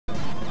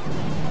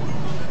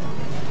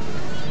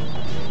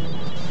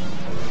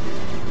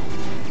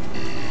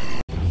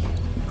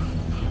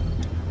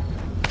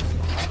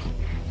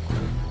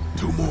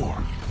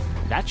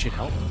That should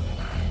help.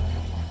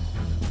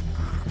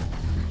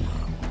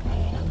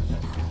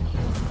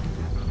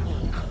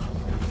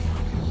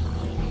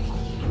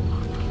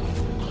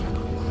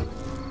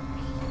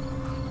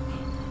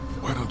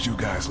 Why don't you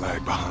guys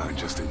lag behind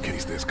just in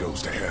case this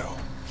goes to hell?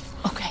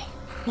 Okay,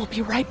 we'll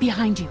be right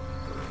behind you.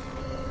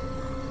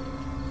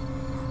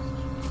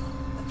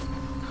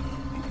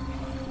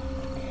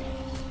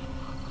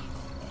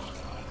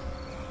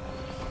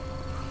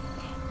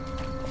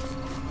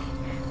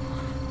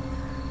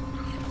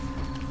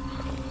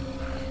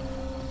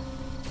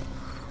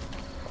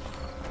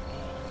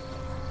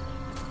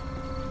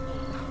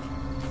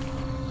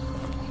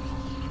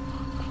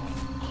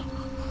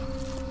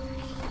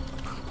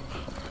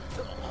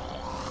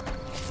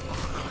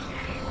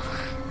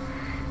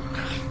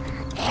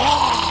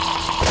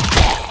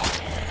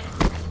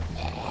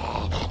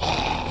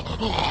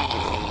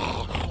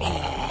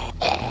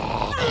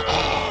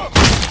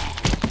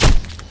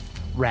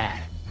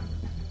 Rad.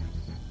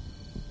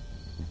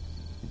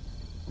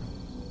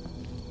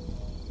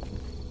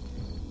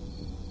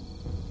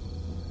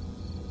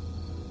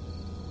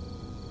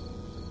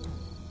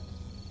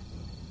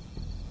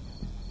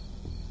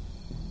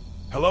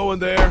 Hello in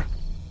there.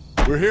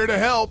 We're here to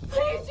help.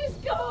 Please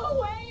just go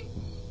away.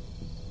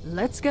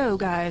 Let's go,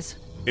 guys.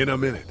 In a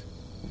minute.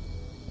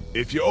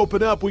 If you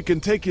open up, we can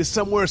take you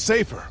somewhere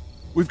safer.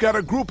 We've got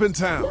a group in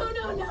town. No,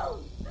 no, no.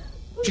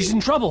 She's in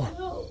trouble.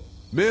 No.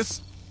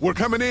 Miss, we're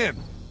coming in.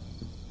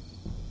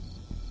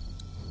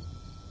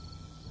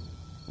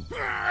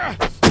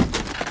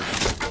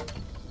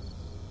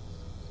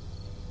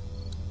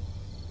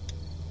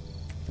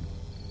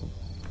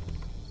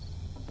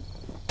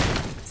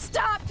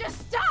 Stop,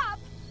 just stop.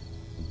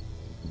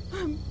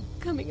 I'm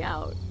coming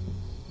out.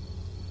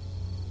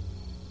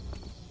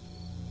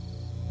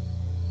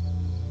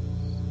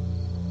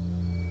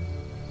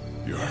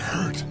 You're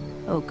hurt.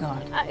 Oh,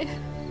 God.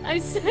 I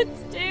said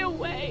stay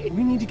away.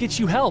 We need to get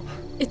you help.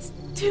 It's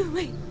too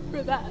late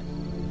for that.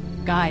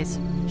 Guys,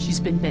 she's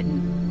been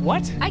bitten.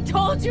 What? I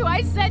told you,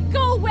 I said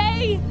go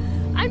away.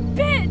 I'm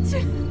bit.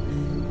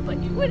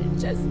 But you wouldn't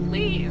just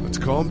leave. Let's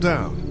calm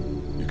down.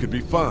 You could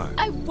be fine.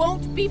 I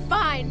won't be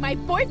fine. My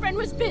boyfriend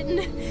was bitten.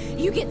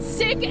 You get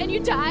sick and you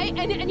die,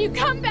 and you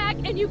come back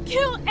and you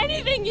kill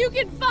anything you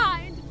can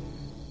find.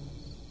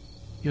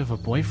 You have a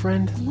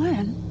boyfriend?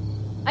 Glenn?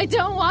 I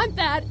don't want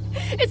that.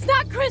 It's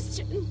not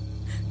Christian.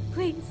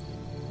 Please,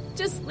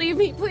 just leave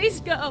me. Please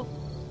go.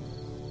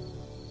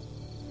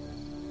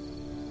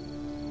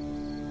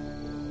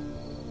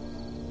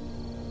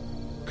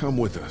 Come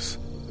with us,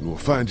 and we'll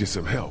find you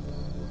some help.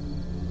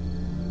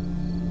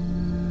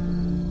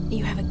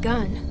 You have a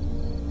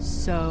gun.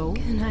 So?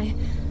 Can I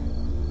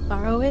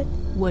borrow it?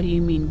 What do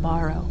you mean,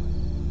 borrow?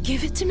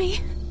 Give it to me.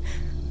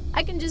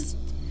 I can just,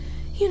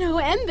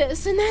 end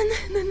this, and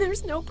then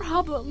there's no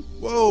problem.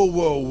 Whoa,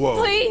 whoa, whoa.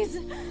 Please,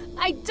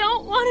 I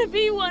don't want to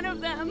be one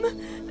of them.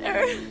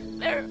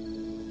 They're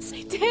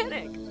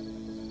satanic.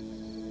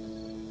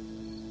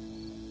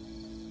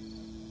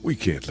 We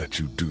can't let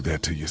you do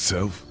that to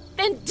yourself.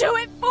 Then do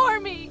it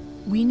for me.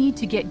 We need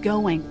to get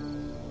going.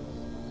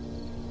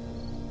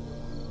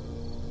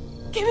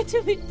 Give it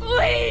to me,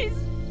 please.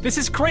 This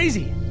is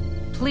crazy.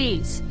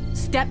 Please,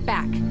 step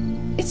back.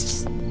 It's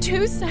just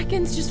 2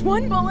 seconds, just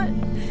one bullet,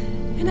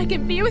 and I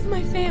can be with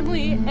my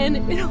family, and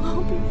it'll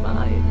all be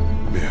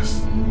fine. Miss.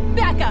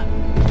 Back up,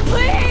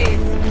 please!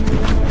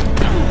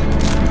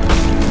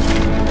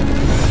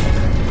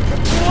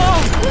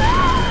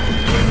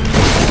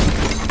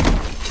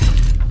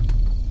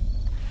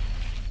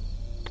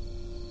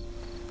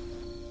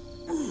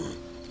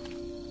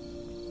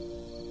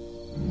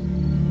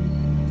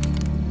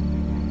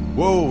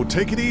 Whoa,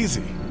 take it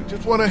easy. We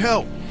just want to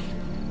help.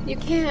 You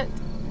can't.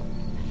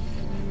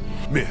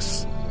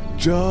 Miss,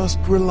 just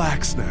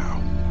relax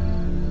now.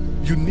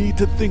 You need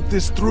to think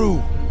this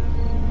through.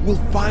 We'll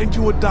find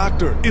you a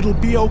doctor. It'll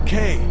be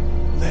okay.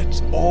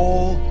 Let's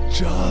all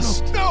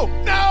just... No!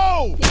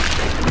 No!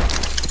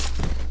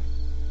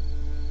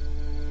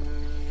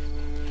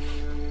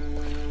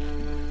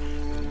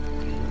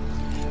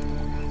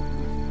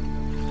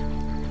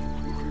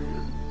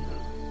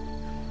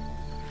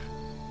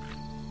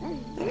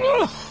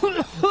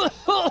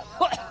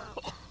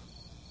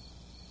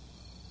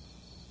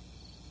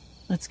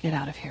 Let's get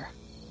out of here.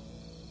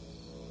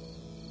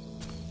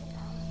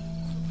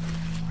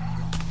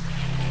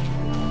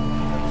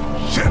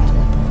 Shit!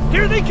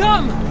 Here they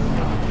come!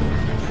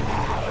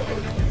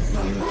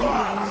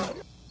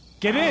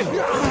 Get in!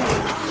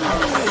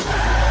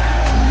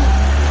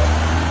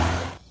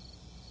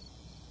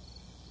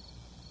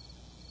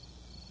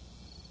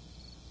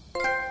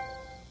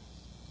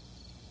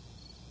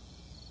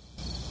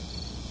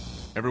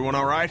 Everyone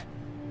all right?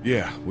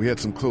 Yeah, we had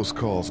some close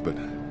calls, but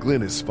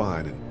Glenn is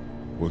fine and...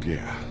 Well,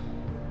 yeah.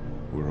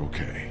 We're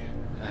okay.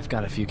 I've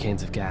got a few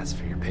cans of gas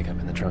for your pickup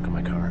in the trunk of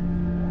my car.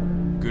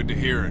 Good to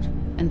hear it.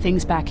 And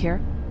things back here?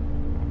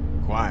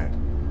 Quiet.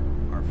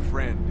 Our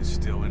friend is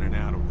still in and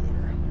out over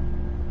there.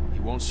 He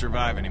won't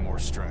survive any more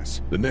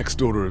stress. The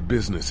next order of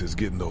business is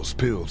getting those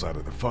pills out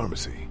of the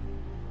pharmacy.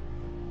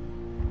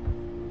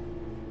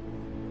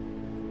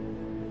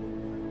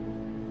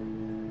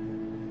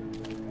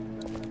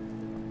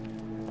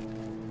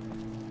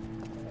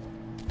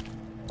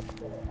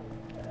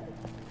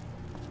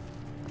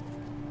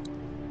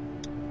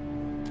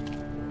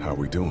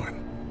 we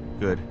doing?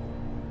 Good.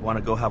 Want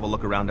to go have a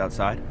look around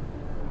outside?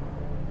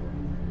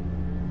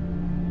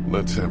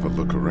 Let's have a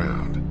look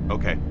around.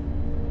 Okay.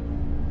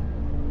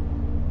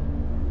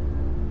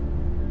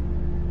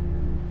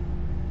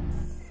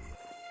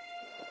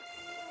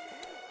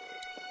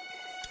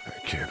 I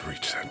can't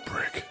reach that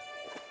brick.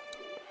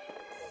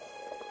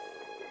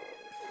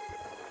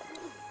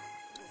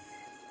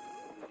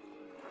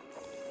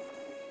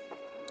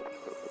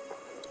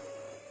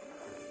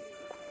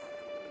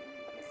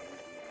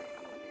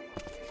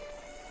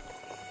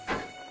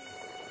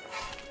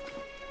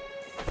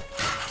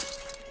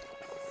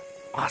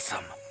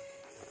 Awesome.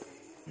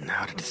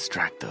 Now to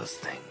distract those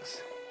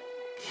things.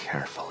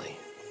 Carefully.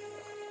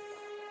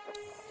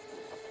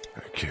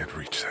 I can't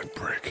reach that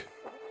brick.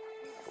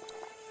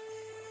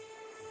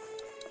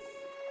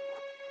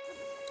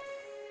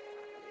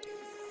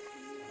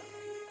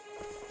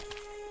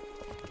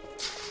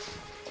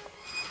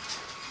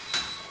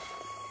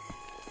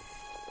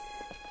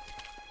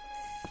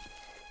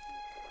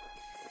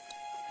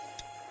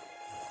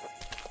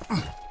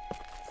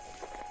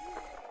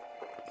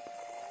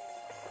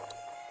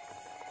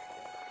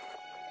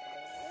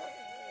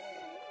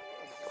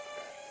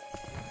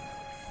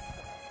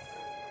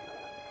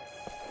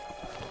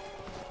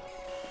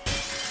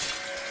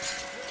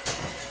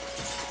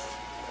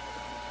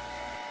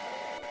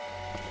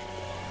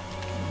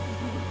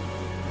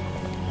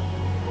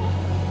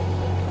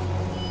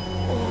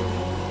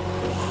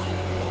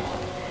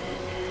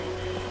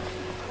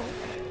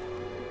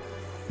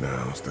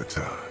 Now's the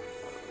time.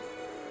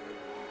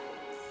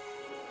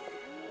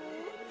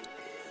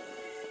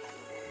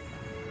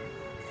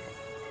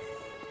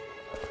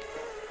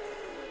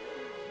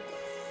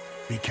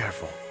 Be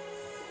careful.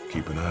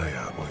 Keep an eye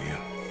out, will you?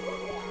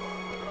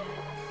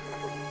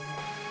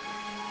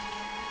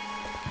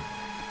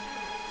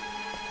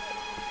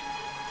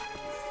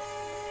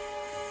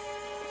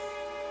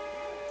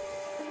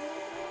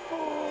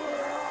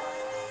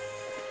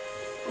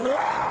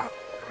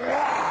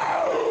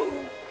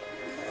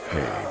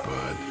 Hey,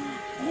 bud.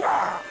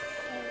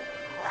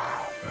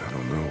 I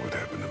don't know what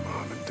happened to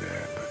Mom and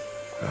Dad, but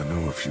I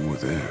know if you were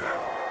there,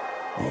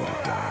 you would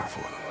have died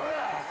for them.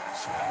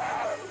 So,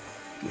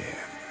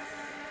 yeah,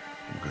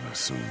 I'm gonna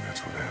assume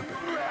that's what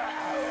happened.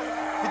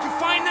 Did you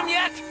find them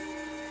yet?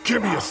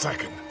 Give me a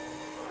second.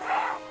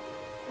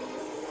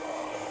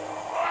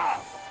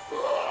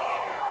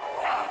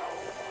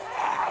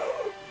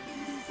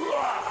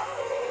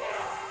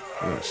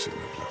 I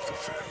shouldn't have left the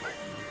family.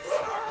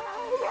 Fuck.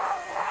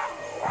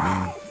 I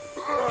mean,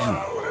 you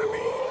know what I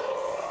mean.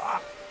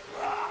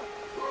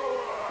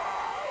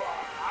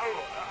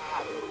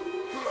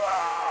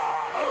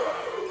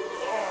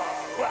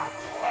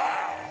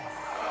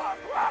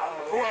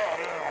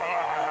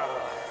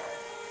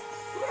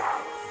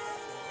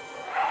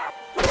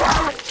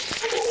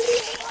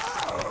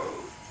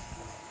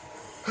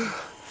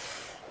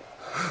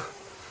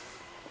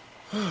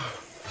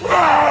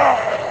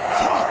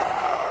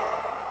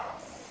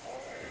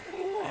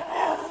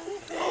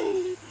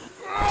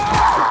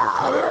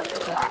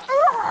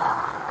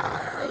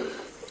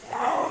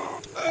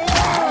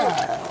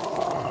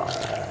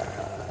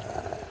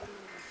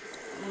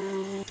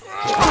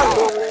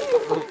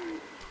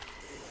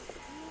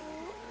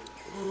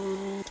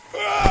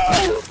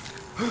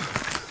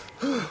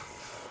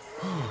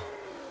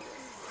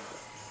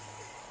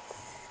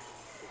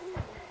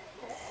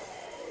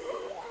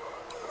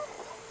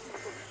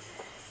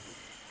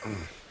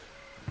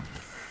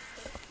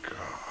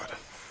 God.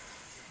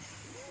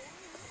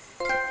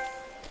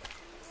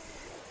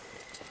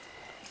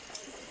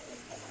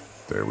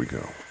 There we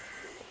go.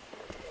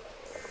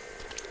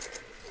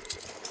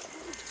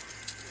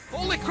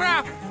 Holy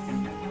crap!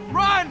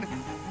 Run!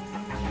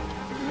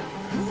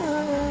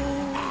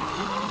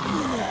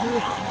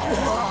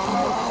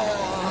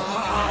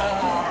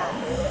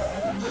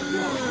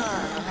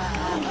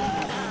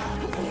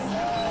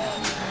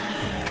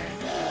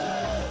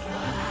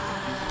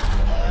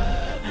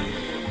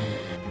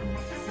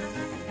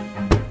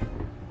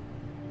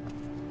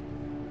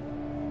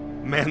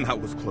 Man, that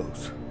was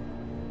close.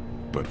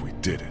 But we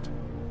did it.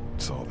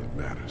 It's all that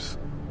matters.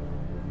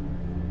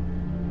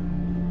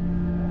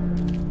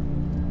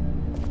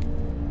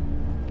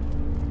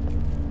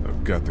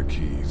 I've got the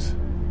keys.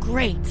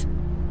 Great.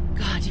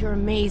 God, you're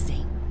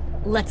amazing.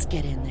 Let's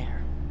get in there.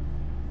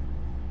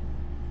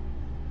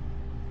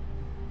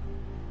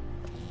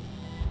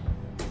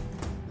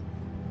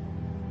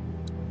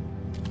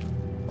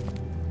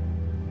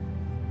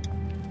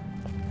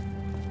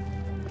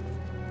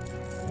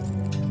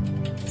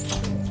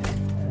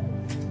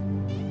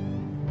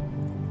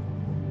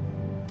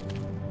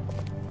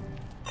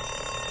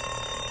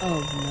 Oh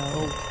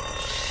no.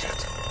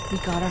 Shit. We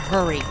gotta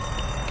hurry.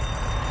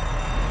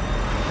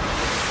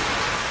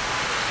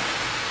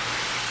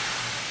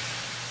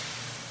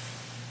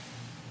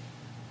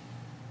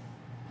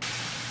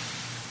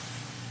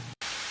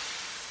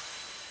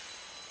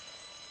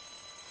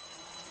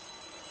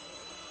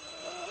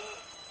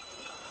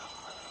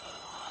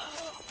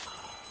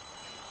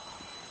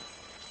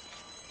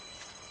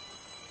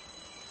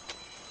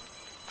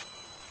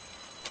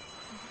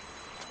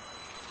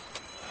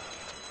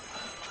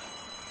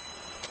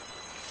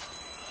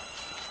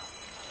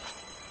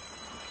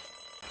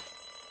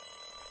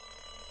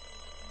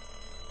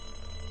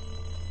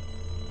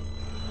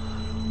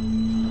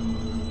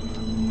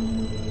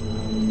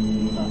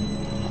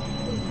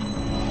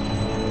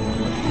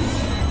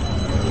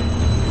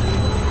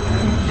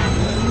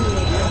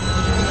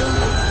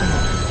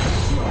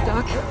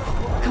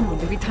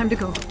 time to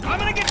go. I'm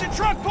gonna get the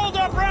truck pulled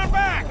up round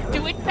back!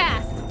 Do it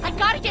fast. I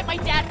gotta get my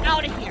dad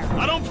out of here.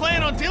 I don't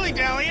plan on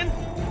dilly-dallying.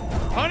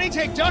 Honey,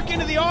 take Duck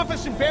into the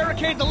office and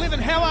barricade the living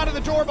hell out of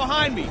the door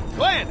behind me.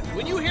 Glenn,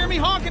 when you hear me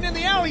honking in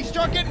the alley,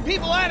 start getting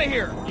people out of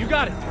here. You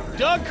got it.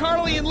 Doug,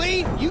 Carly, and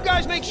Lee, you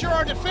guys make sure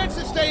our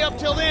defenses stay up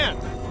till then.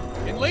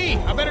 And Lee,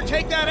 I better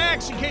take that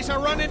axe in case I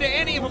run into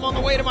any of them on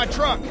the way to my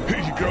truck. Here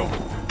you go.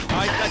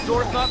 That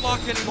door's not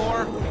locked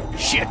anymore.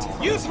 Shit!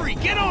 You three,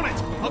 get on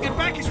it! I'll get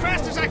back as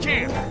fast as I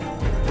can.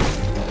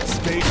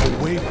 Stay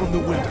away from the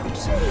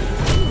windows.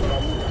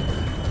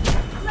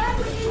 Glenn,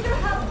 we need your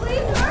help.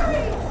 Please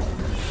hurry.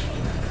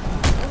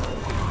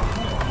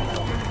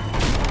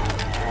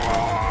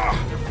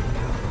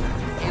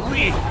 Hey,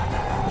 Lee!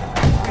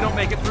 If we don't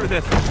make it through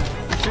this,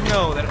 you should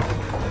know that I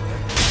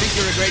think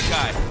you're a great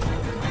guy.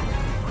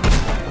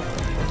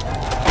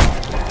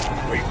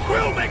 We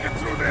will make it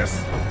through this!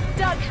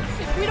 Doug,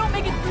 if we don't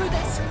make it through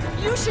this,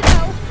 you should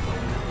know.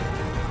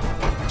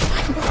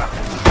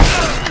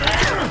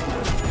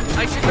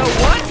 I should know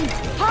what?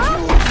 Huh?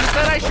 You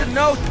said I should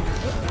know.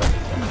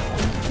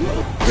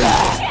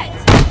 Shit!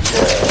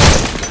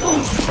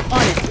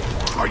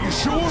 Are you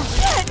sure?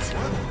 Shit!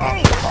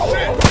 Oh,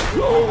 shit!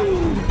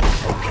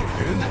 Okay,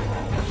 then.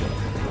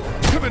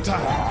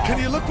 Clementine, can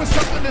you look for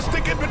something to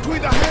stick in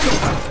between the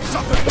handles?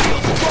 Something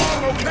real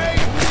strong, okay?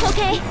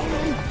 Okay.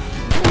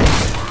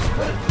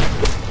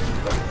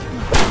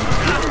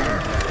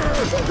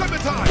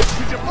 Clementine,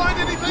 did you find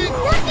anything?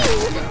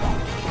 Nothing!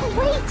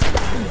 Wait!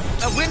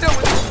 A window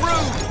with a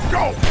screw.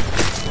 Go!